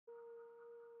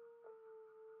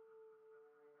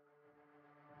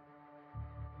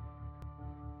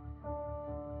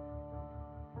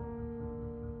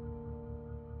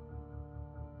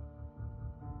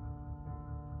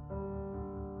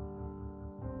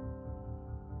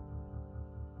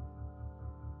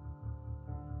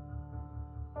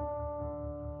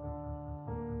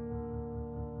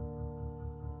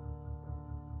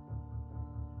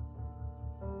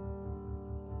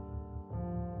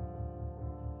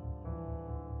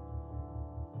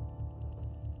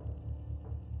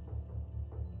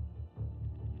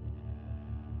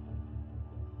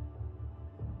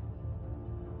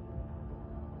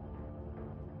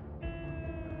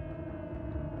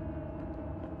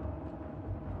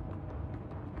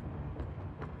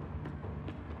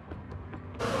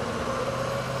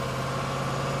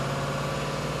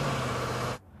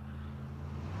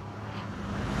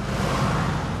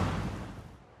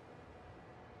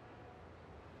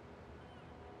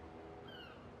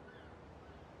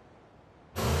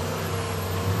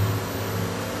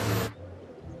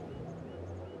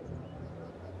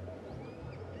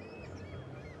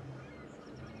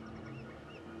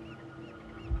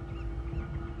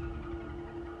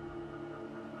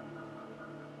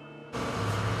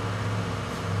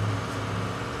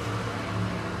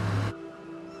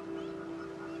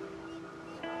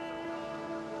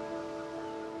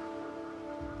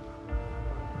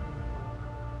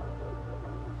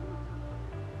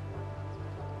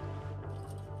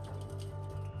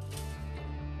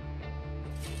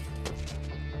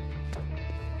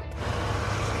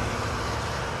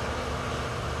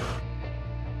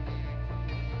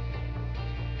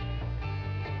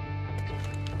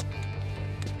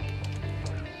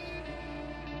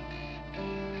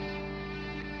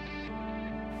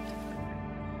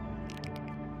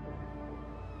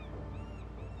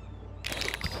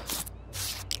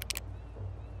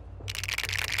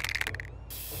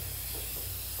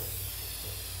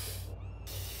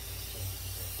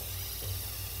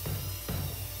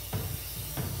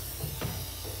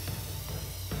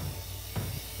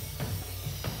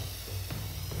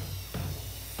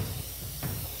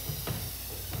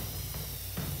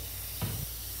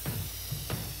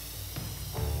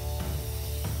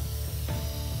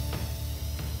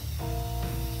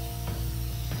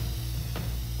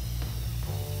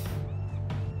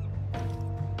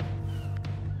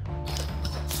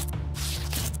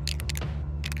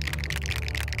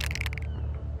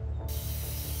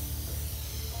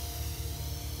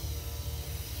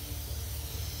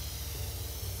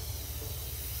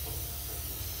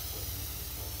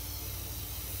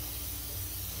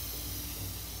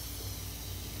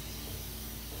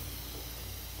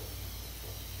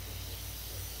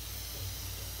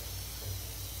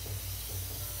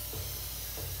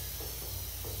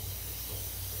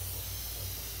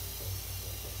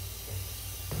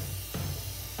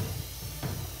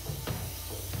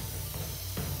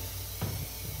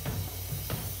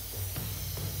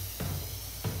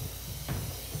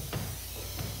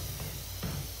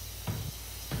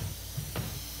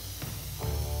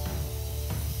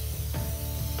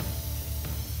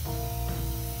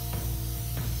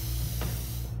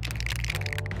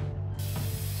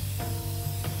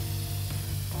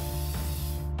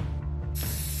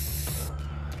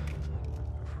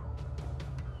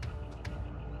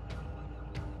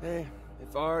Hey,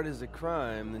 if art is a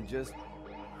crime, then just...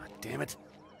 Ah, damn it.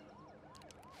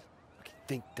 Okay,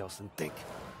 think, Delson, think.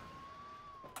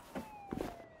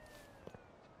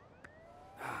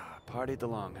 Party at the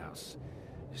Longhouse.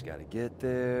 Just gotta get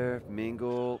there,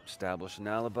 mingle, establish an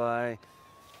alibi.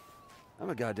 I'm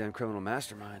a goddamn criminal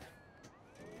mastermind.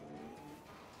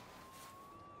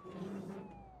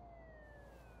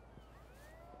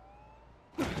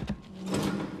 Right.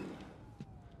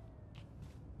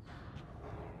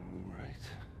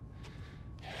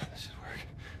 Yeah, this should work.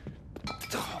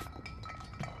 Oh,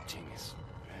 genius.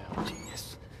 Real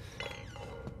genius.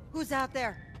 Who's out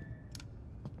there?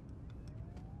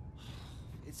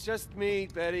 It's just me,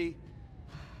 Betty.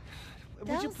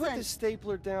 Would you put the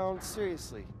stapler down?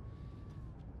 Seriously.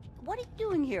 What are you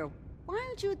doing here? Why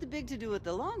aren't you at the big to-do at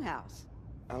the Longhouse?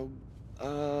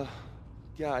 Oh,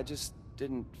 yeah, I just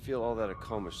didn't feel all that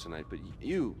accomplished tonight, but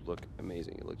you look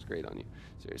amazing. It looks great on you.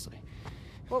 Seriously.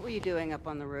 What were you doing up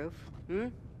on the roof? Hmm?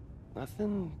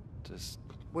 Nothing. Just...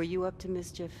 Were you up to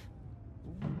mischief?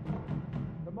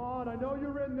 Come on, I know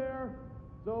you're in there.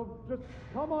 So just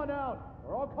come on out,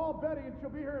 or I'll call Betty and she'll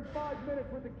be here in 5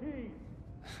 minutes with the keys.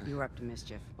 You were up to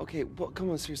mischief. Okay, well, come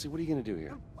on, seriously, what are you gonna do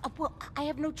here? Well, I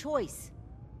have no choice.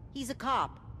 He's a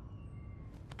cop.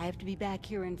 I have to be back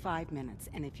here in 5 minutes,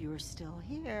 and if you're still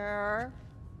here...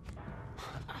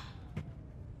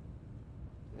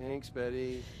 Thanks,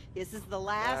 Betty. This is the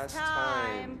last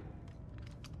time.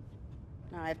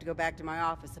 Now I have to go back to my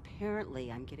office.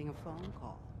 Apparently, I'm getting a phone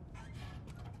call.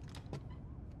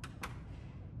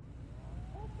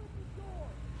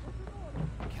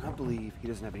 I cannot believe he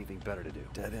doesn't have anything better to do.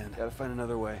 Dead end. Gotta find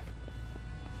another way.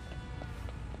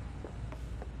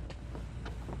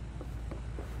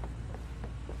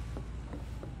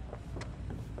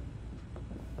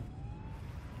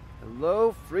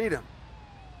 Hello, freedom.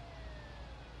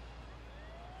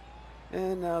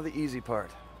 And now the easy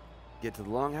part. Get to the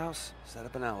Longhouse, set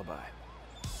up an alibi.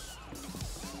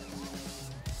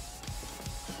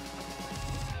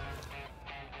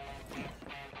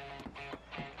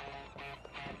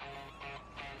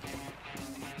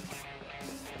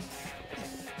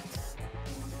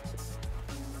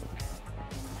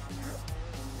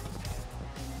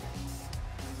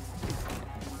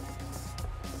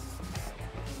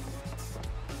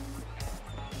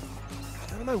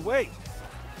 Out of my way!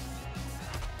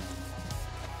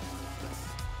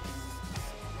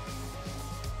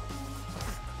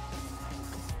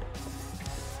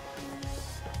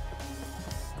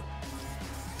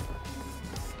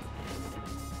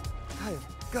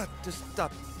 I've got to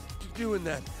stop doing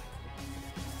that.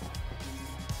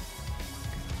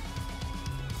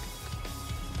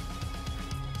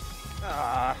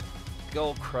 Ah,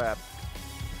 go crap.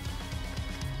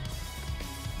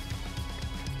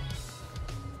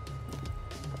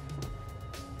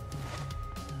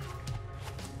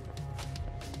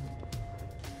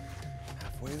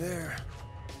 Halfway there.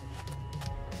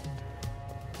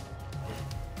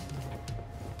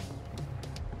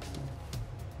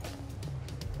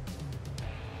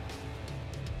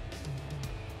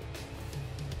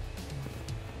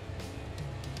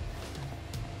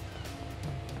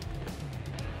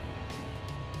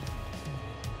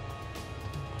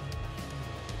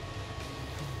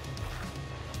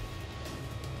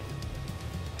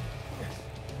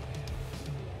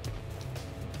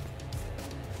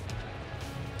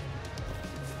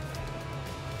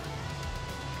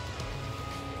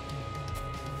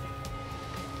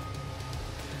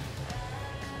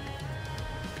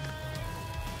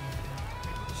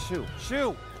 Shoo!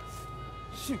 Shoo!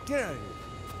 Shoot, get out of here.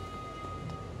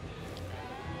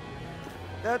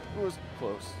 That was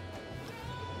close.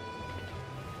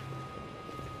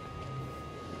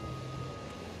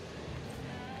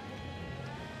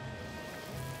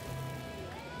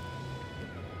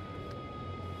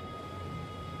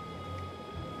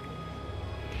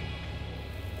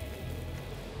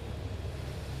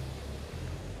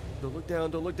 Don't look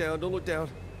down, don't look down, don't look down.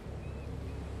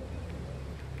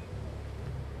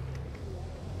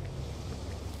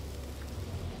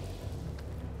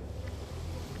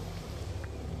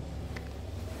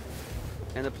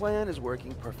 And the plan is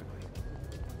working perfectly.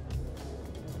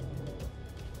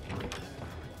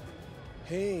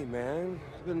 Hey, man.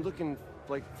 I've been looking,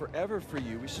 like, forever for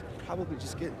you. We should probably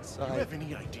just get inside. Do you have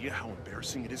any idea how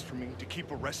embarrassing it is for me to keep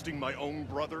arresting my own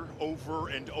brother over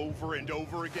and over and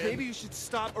over again? Maybe you should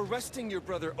stop arresting your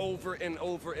brother over and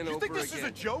over and over again. You think this is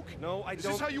a joke? No, I don't. Is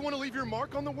this how you want to leave your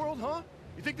mark on the world, huh?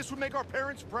 You think this would make our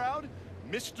parents proud?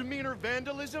 Misdemeanor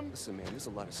vandalism? Listen, man, there's a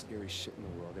lot of scary shit in the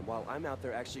world, And while I'm out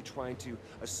there actually trying to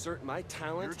assert my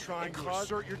talent, You're trying to cause...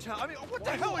 assert your talent. I mean, what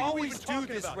the Why hell do you are you always even do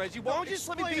talking this, about? Reggie? Why don't you just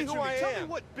let me Explain be it who to me. I Tell me am?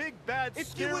 what big, bad, If you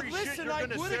scary would shit listen, you're I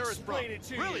gonna would stare us explain from. it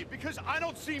to you. Really? Because I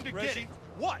don't seem to get Reggie? it.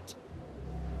 What?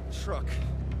 Truck.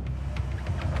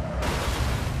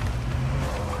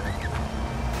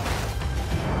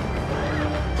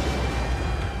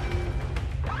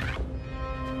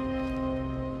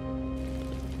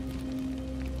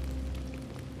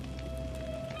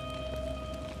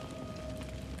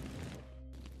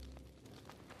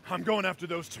 I'm going after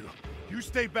those two. You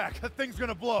stay back. That thing's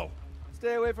gonna blow.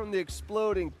 Stay away from the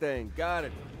exploding thing. Got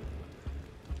it.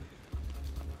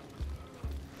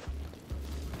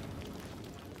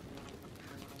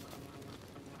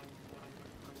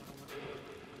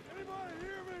 Anybody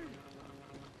hear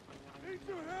me? Need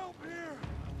some help here.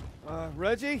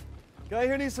 Reggie? Guy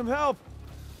here needs some help.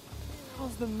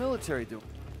 How's the military doing?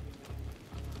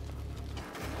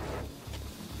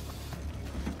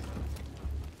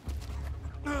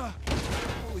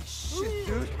 Holy shit,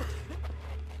 dude.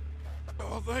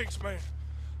 Oh, thanks, man.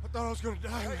 I thought I was gonna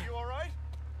die. Hey, you all right?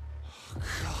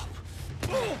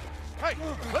 Oh, hey,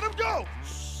 let him go!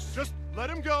 Just let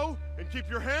him go and keep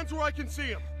your hands where I can see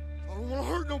him. I don't want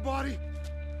to hurt nobody.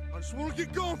 I just want to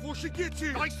get going before she gets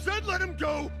here. I said let him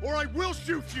go, or I will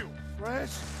shoot you. Reg? I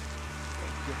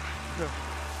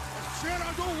said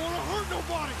I don't want to hurt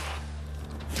nobody.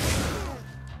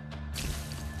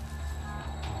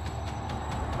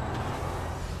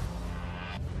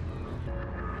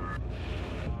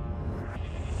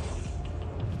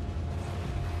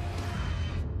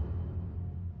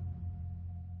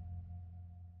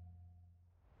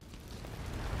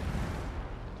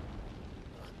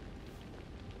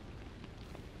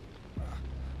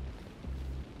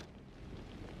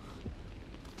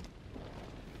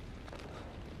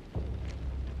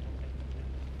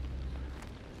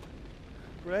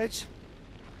 Reg?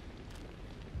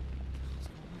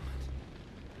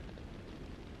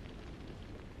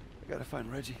 I gotta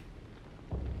find Reggie.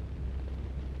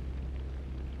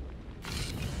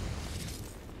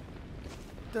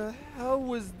 What the hell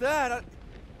was that?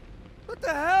 What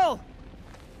the hell?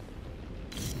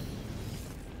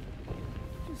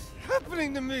 What's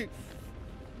happening to me?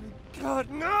 God,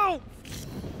 no!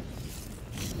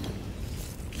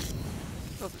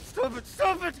 Stop it, stop it,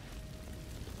 stop it!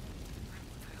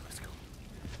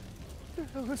 What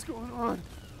the hell is going on?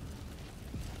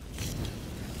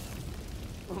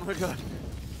 Oh my god.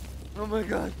 Oh my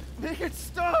god. Make it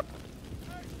stop!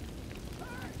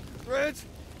 Reg!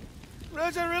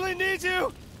 Reg, I really need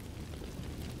you!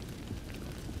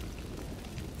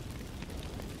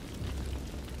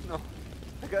 No.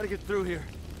 I gotta get through here.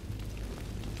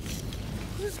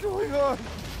 What is going on?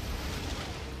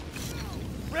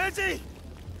 Reggie!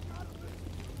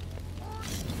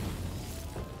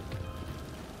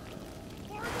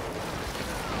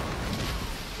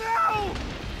 No!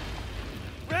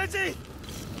 Reggie!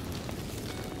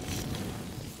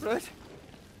 Reg?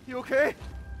 You okay?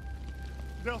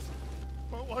 Nelson,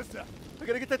 what was that? I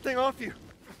gotta get that thing off you.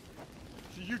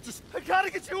 You just... I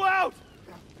gotta get you out!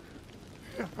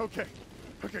 Yeah, okay.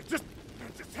 Okay, just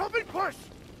help me push!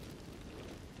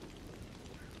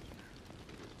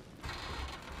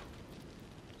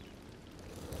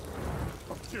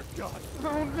 Oh, dear God.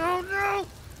 No, no, no!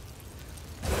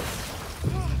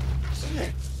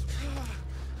 Shit!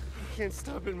 I can't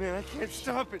stop it, man. I can't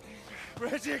stop it.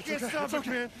 Reggie, I can't stop It's it, okay.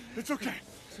 man. It's okay.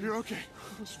 You're okay.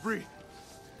 Just breathe.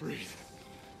 Breathe.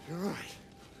 You're all right.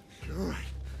 You're all right.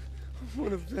 I'm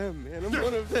one of them, man. I'm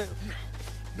one of them.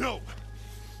 No.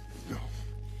 No.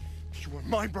 You are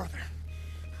my brother.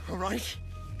 All right?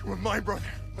 You are my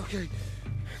brother. Okay.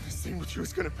 This thing with you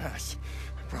is gonna pass.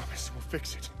 I promise. We'll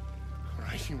fix it. All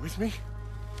right? You with me?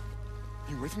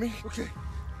 You with me? Okay.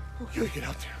 Okay, get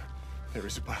out there. There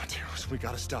is a bioterror, so we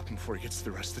gotta stop him before he gets to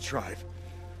the rest of the tribe.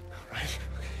 All right?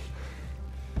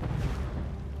 Okay.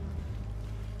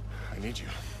 I need you.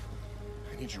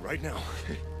 I need you right now.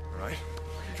 Okay. All right?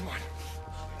 Come on.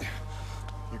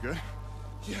 You good?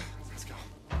 Yeah. Let's go.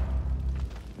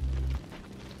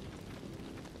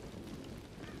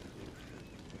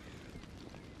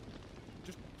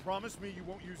 Just promise me you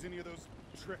won't use any of those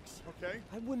tricks, okay?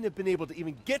 I wouldn't have been able to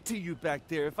even get to you back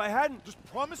there if I hadn't. Just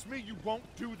promise me you won't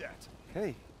do that.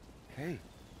 Hey, hey.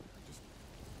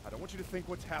 I don't want you to think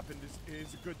what's happened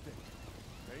is a good thing,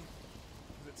 okay?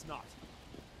 Because it's not.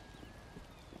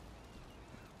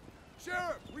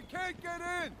 Sheriff, we can't get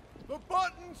in! The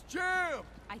button's jammed!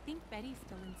 I think Betty's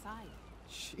still inside.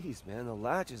 Jeez, man, the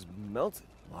latch is melted.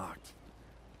 Locked.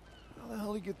 How the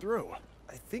hell did he get through?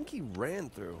 I think he ran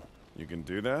through. You can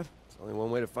do that? There's only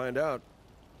one way to find out.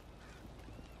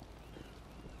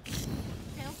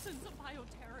 Wilson's a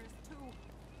bioterrorist, too.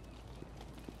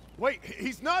 Wait,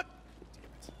 he's not...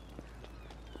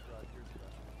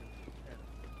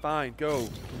 Fine, go.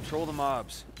 Control the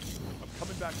mobs. I'm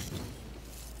coming back.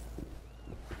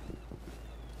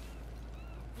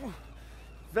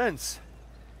 Vince.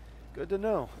 Good to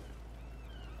know.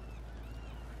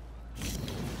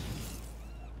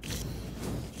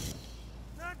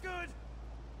 Not good.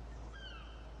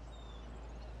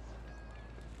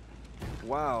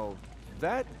 Wow,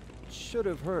 that should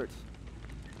have hurt.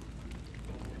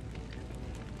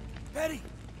 Betty!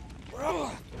 We're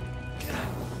up!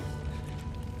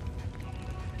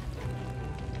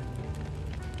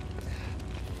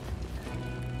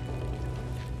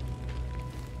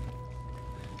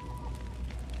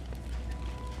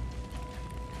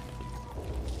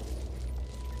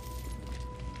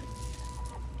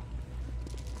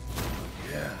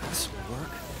 Yeah, this will work.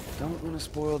 Don't want to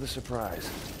spoil the surprise.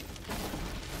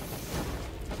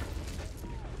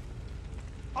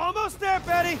 Almost there,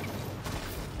 Betty! You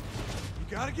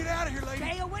gotta get out of here, lady.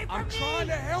 Stay away from I'm me! trying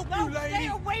to help no, you, lady. Stay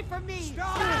away from me!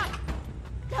 Stop!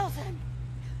 Nelson!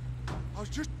 I was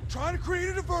just trying to create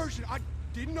a diversion. I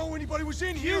didn't know anybody was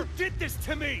in here. You did this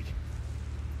to me!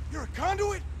 You're a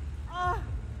conduit?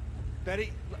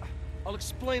 Betty, I'll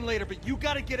explain later, but you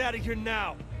gotta get out of here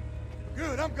now.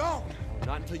 Good, I'm gone.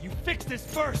 Not until you fix this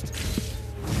first.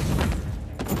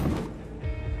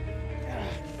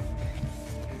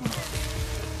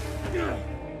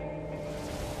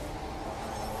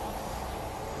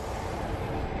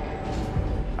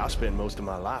 I spend most of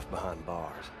my life behind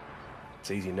bars.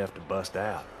 It's easy enough to bust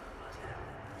out.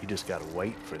 You just gotta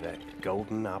wait for that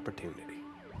golden opportunity.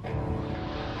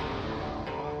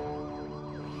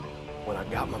 When I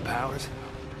got my powers,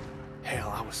 hell,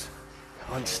 I was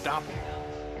unstoppable.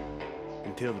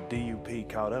 Until the DUP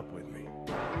caught up with me.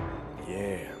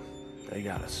 Yeah, they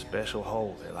got a special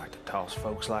hole they like to toss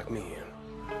folks like me in.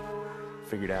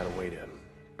 Figured out a way to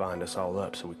bind us all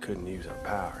up so we couldn't use our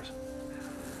powers.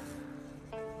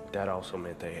 That also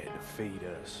meant they had to feed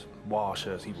us, wash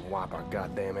us, even wipe our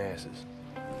goddamn asses.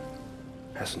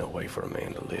 That's no way for a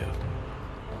man to live.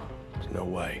 There's no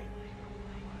way.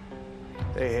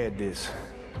 They had this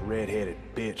red-headed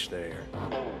bitch there,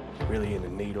 really into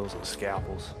needles and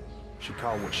scalpels. She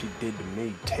called what she did to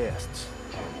me tests.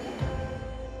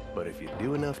 But if you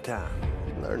do enough time,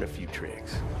 you learn a few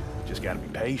tricks. You just gotta be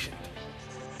patient.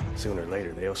 Sooner or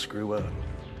later, they'll screw up.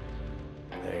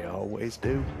 They always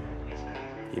do.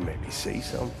 You maybe see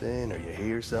something or you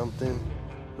hear something,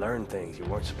 learn things you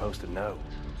weren't supposed to know.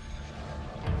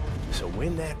 So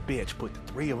when that bitch put the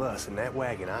three of us in that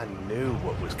wagon, I knew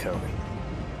what was coming.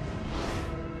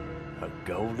 A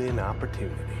golden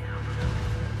opportunity.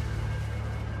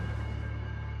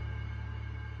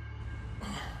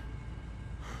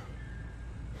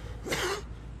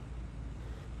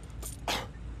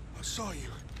 I saw you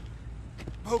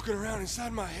poking around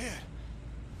inside my head.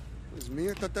 It was me?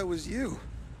 I thought that was you.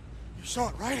 You saw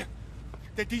it, right?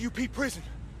 That DUP prison.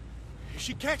 If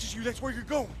she catches you, that's where you're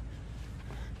going.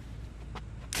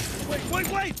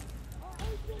 Wait!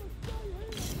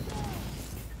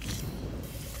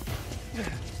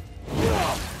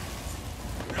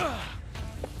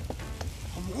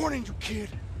 I'm warning you, kid.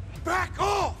 Back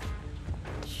off!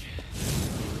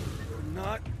 We're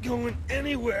not going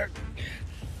anywhere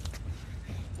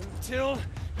until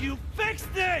you fix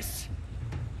this!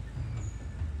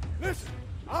 Listen,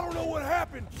 I don't know what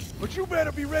happened, but you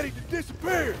better be ready to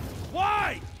disappear.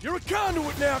 Why? You're a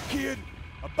conduit now, kid.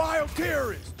 A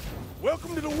bioterrorist.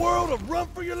 Welcome to the world of run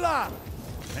for your life.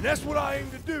 And that's what I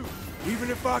aim to do, even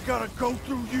if I gotta go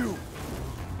through you.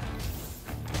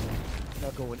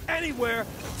 Not going anywhere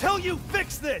until you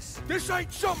fix this! This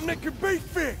ain't something that can be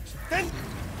fixed. Then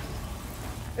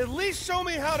at least show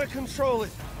me how to control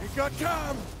it. Ain't got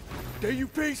time.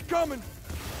 DUP's coming,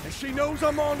 and she knows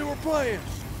I'm onto her plan.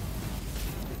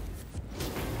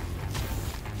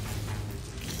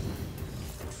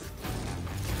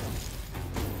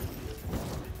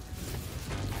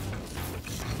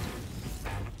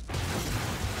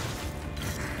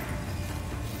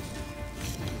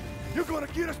 You're gonna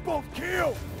get us both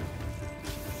killed!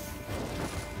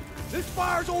 This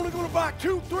fire's only gonna buy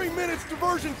 2-3 minutes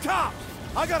diversion tops!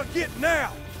 I gotta get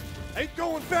now! Ain't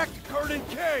going back to Kurt and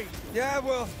Kay! Yeah,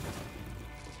 well,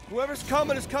 whoever's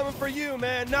coming is coming for you,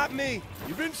 man, not me.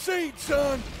 You've been seen,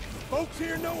 son! Folks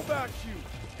here know about you,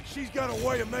 and she's got a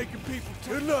way of making people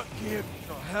good luck, kid.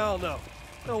 Oh, hell no.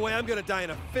 No way I'm gonna die in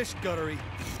a fish guttery.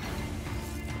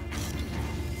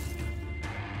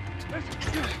 Listen,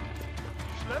 just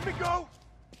let me go.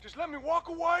 Just let me walk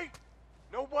away.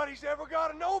 Nobody's ever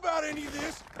gotta know about any of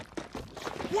this.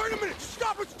 Wait a minute!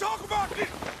 Stop! Let's talk about this!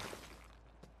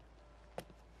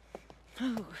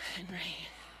 Oh, Henry.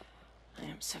 I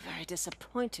am so very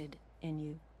disappointed in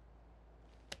you.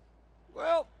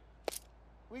 Well,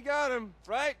 we got him,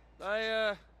 right?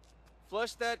 I,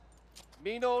 flushed that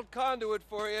mean old conduit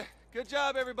for you. Good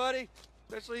job, everybody.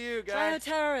 Especially you, guys.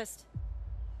 Bioterrorist.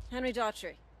 Henry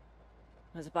Daughtry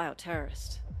was a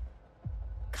bioterrorist.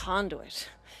 Conduit.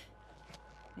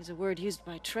 Is a word used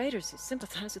by traitors who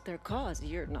sympathize with their cause.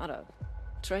 You're not a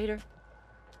traitor,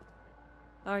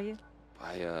 are you?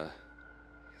 I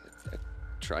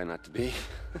try not to be.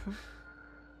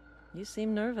 You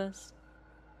seem nervous.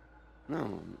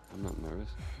 No, I'm not nervous.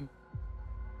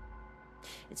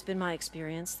 It's been my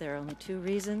experience there are only two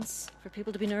reasons for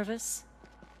people to be nervous.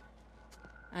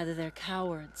 Either they're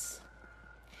cowards,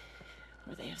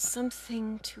 or they have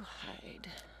something to hide.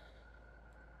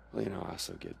 Well, you know, I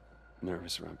also get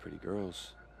nervous around pretty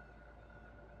girls.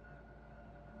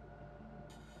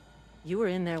 You were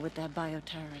in there with that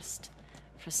bioterrorist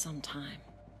for some time.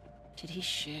 Did he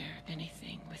share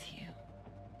anything with you?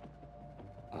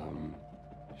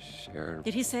 Share...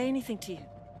 Did he say anything to you?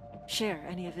 Share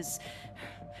any of his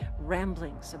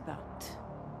ramblings about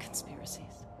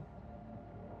conspiracies?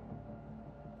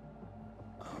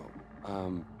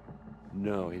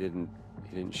 No, he didn't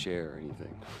share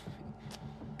anything.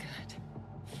 Good.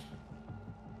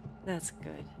 That's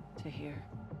good to hear.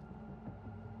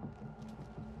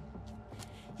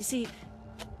 You see,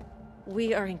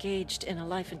 we are engaged in a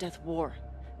life and death war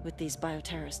with these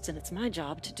bioterrorists, and it's my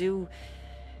job to do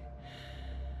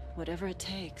whatever it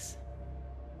takes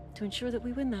to ensure that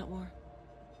we win that war.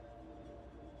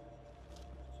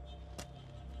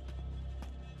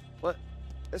 What?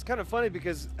 That's kind of funny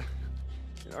because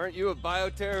aren't you a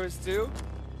bioterrorist too?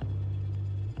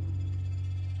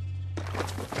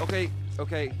 Okay.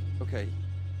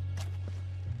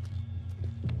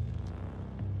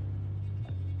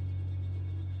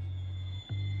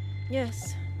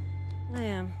 Yes, I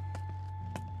am.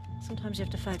 Sometimes you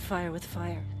have to fight fire with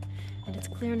fire. And it's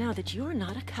clear now that you're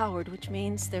not a coward, which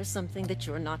means there's something that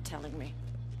you're not telling me.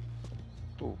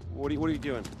 Oh, what are you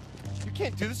doing? You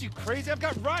can't do this, you crazy! I've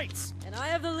got rights! And I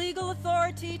have the legal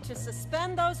authority to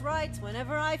suspend those rights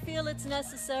whenever I feel it's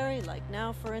necessary. Like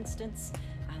now, for instance.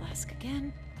 I'll ask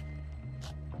again.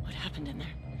 What happened in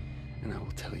there? And I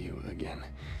will tell you again.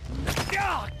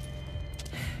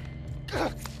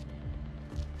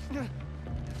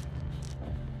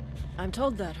 I'm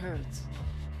told that hurts.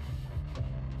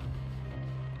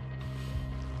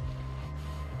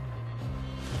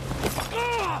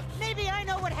 Maybe I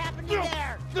know what happened in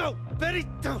there. No! Betty,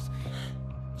 don't!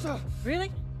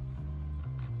 Really?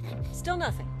 Still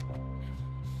nothing.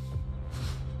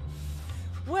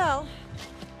 Well,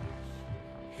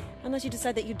 unless you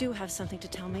decide that you do have something to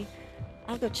tell me,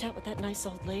 I'll go chat with that nice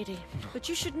old lady. But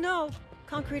you should know,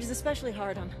 concrete is especially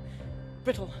hard on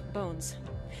brittle bones.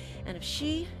 And if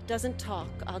she doesn't talk,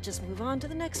 I'll just move on to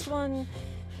the next one,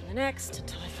 and the next,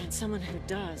 until I find someone who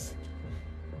does.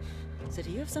 So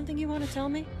do you have something you want to tell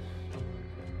me?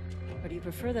 Or do you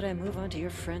prefer that I move on to your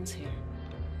friends here?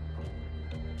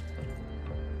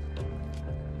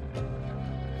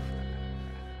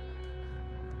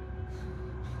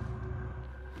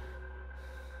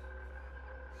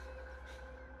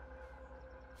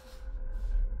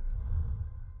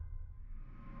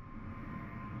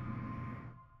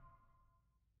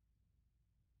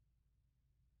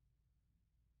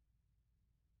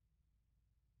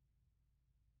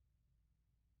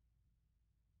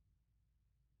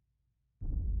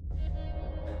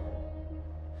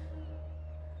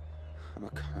 I'm a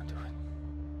conduit.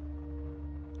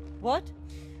 What?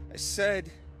 I said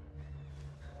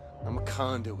I'm a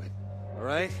conduit, all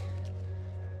right?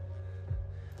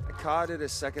 I caught it a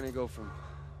second ago from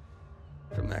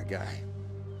that guy.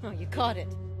 Oh, you caught it.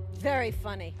 Very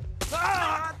funny.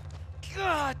 Ah!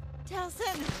 God!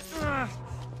 Telson!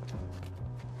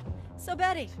 So,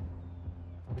 Betty,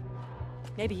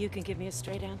 maybe you can give me a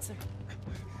straight answer.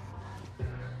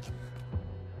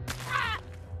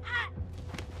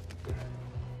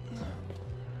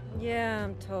 Yeah,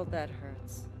 I'm told that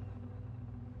hurts.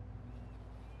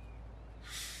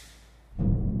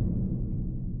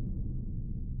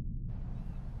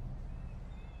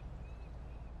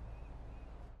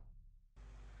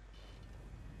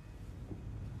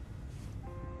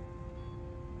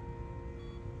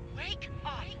 Wake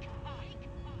up!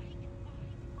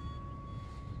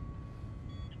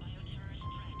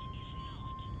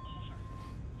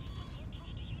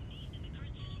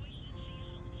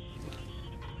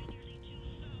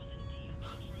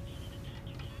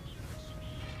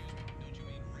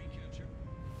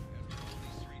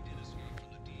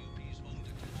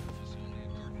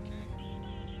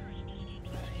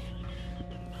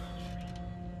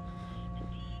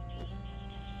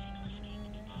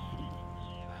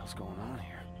 hell's going on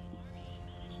here?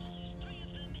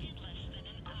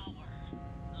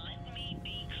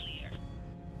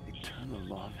 They turned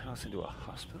the longhouse into a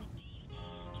hospital?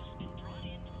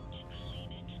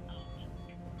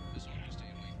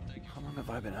 How long have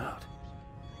I been out?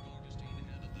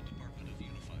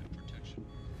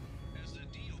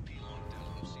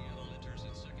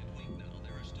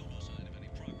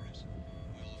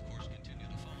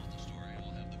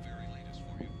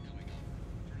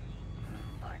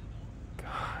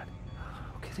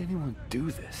 How did anyone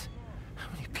do this? How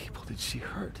many people did she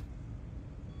hurt?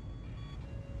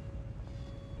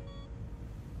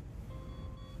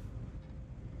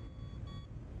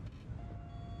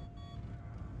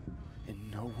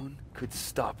 And no one could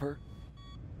stop her?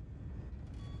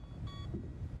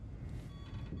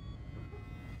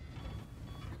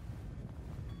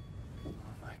 Oh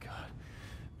my God.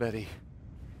 Betty.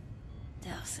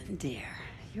 Delson, dear,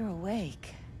 you're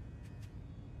awake.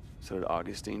 So did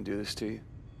Augustine do this to you?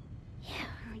 Yeah,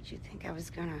 did you think I was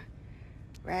gonna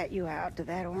rat you out to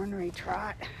that ornery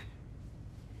trot?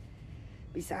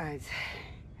 Besides,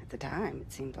 at the time,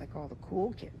 it seemed like all the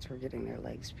cool kids were getting their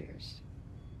legs pierced.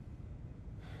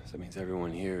 So that means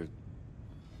everyone here...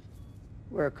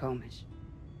 We're a Comish.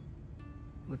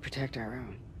 We protect our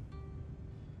own.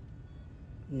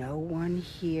 No one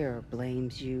here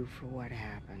blames you for what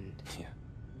happened. Yeah.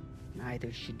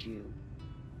 Neither should you.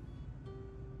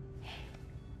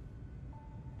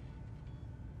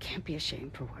 Can't be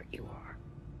ashamed for what you are.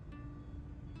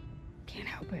 Can't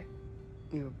help it.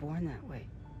 You were born that way.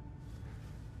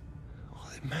 All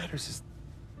that matters is...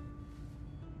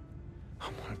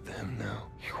 I'm one of them now.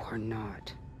 You are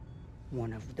not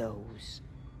one of those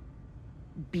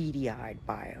beady-eyed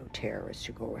bioterrorists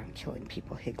who go around killing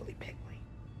people higgly-piggly.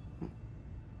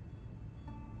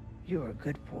 You're a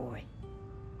good boy.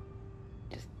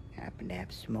 Just happen to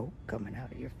have smoke coming out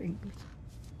of your fingers.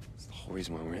 That's the whole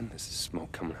reason why we're in this, is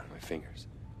smoke coming out of my fingers.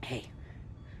 Hey,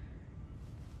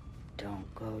 don't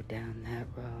go down that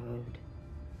road.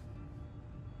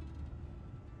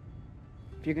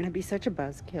 If you're gonna be such a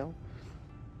buzzkill,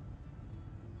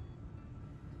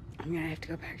 I'm gonna have to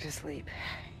go back to sleep.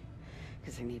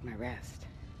 Because I need my rest.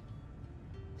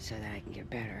 So that I can get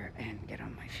better and get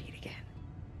on my feet again.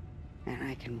 And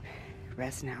I can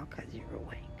rest now because you're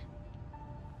awake.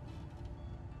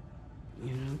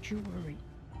 You don't you worry.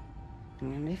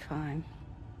 I'm gonna be fine.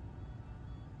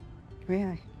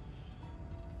 Really?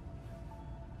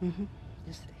 Mm-hmm.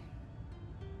 Just stay.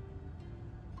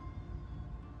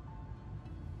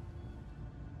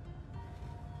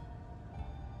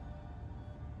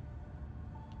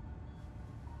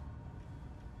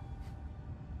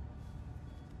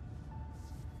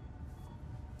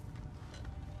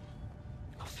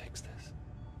 I'll fix this.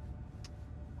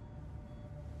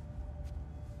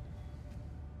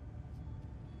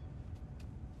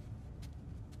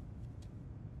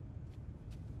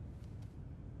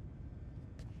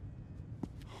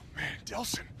 Man,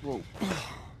 Delson. Whoa.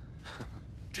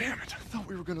 Damn it, I thought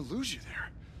we were gonna lose you there.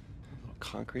 A little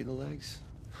concrete in the legs?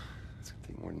 It's gonna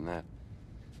take more than that.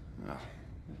 Oh,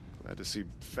 glad to see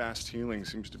fast healing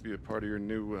seems to be a part of your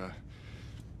new,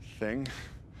 thing.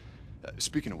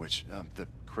 Speaking of which, the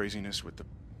craziness with the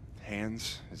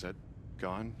hands, is that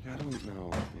gone? I don't know,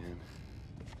 man.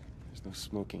 There's no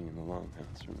smoking in the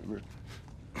longhouse, remember?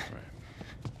 Right.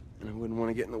 And I wouldn't want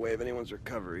to get in the way of anyone's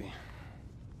recovery.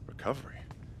 Recovery?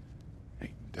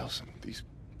 Hey, Delson, these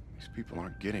people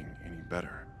aren't getting any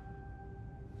better.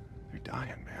 They're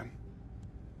dying, man.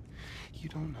 You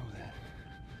don't know that.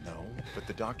 No, but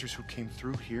the doctors who came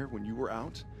through here when you were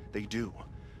out, they do.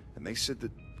 And they said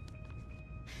that...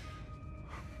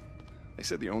 They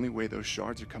said the only way those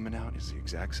shards are coming out is the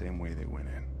exact same way they went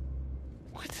in.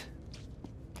 What?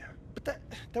 Yeah. But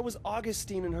that was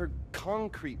Augustine and her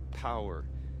concrete power.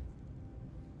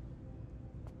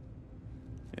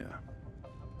 Yeah.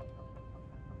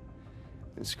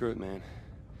 Then screw it, man.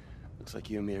 Looks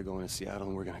like you and me are going to Seattle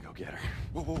and we're gonna go get her.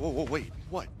 Whoa, wait,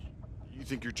 what? You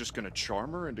think you're just gonna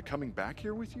charm her into coming back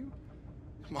here with you?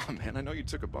 Come on, man, I know you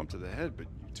took a bump to the head, but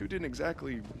you two didn't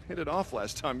exactly hit it off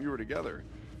last time you were together.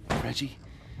 Reggie,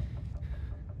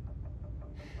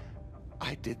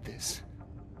 I did this.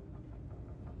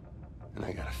 And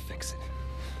I gotta fix it.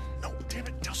 No, damn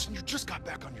it, Delson, you just got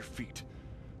back on your feet.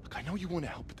 Look, I know you want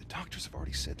to help, but the doctors have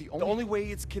already said the The only way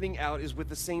it's getting out is with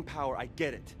the same power. I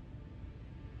get it.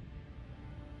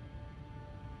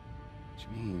 Which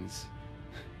means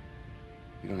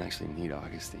we don't actually need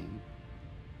Augustine.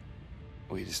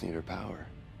 We just need her power.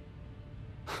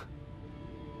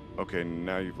 Okay,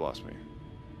 now you've lost me.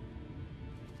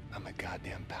 I'm a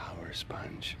goddamn power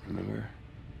sponge, remember?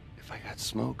 If I got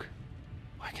smoke,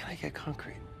 Why can't I get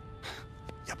concrete?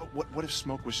 Yeah, but what if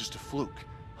smoke was just a fluke,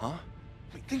 huh?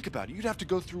 I mean, think about it. You'd have to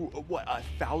go through, what,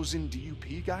 1,000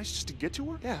 DUP guys just to get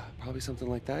to her? Yeah, probably something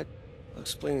like that. I'll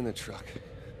explain in the truck.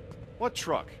 What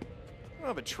truck? I don't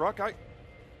have a truck.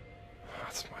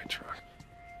 That's my truck.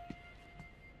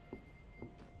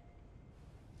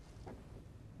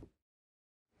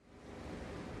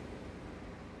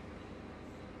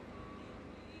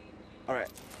 All right,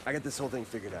 I got this whole thing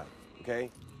figured out, okay?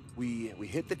 We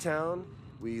hit the town,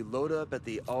 we load up at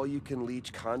the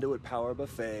all-you-can-leach conduit power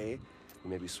buffet, we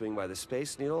maybe swing by the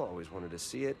Space Needle, always wanted to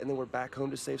see it, and then we're back home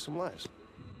to save some lives.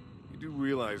 You do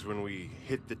realize when we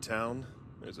hit the town,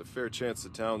 there's a fair chance the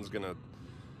town's gonna,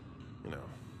 you know,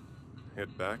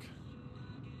 hit back?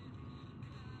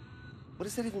 What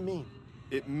does that even mean?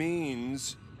 It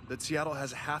means that Seattle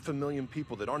has 500,000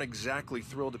 people that aren't exactly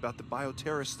thrilled about the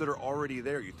bioterrorists that are already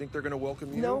there. You think they're gonna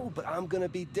welcome you? No, but I'm gonna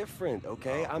be different,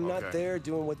 okay? Oh, I'm not okay. there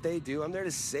doing what they do. I'm there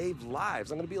to save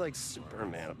lives. I'm gonna be like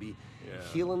Superman. I'll be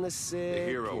healing the sick. The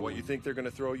hero. What, you think they're gonna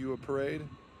throw you a parade?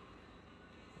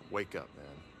 Wake up, man.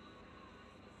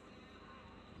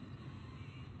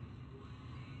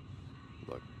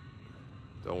 Look,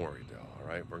 don't worry, Del, all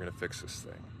right? We're gonna fix this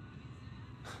thing.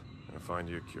 I'm gonna find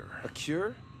you a cure. A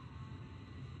cure?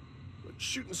 But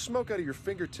shooting smoke out of your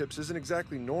fingertips isn't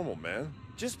exactly normal, man.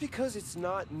 Just because it's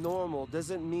not normal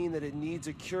doesn't mean that it needs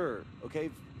a cure, okay?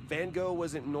 Van Gogh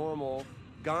wasn't normal.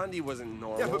 Gandhi wasn't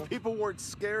normal. Yeah, but people weren't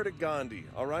scared of Gandhi,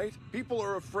 all right? People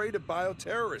are afraid of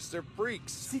bioterrorists. They're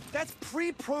freaks. See, that's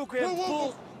pre-programmed Whoa, whoa,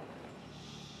 bull... whoa.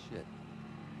 Shit.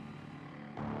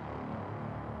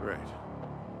 Right.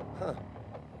 Huh.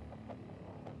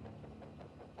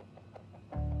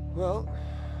 Well...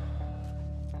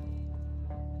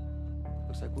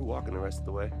 looks like we're walking the rest of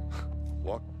the way.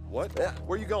 Walk? What? Yeah.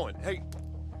 Where are you going? Hey,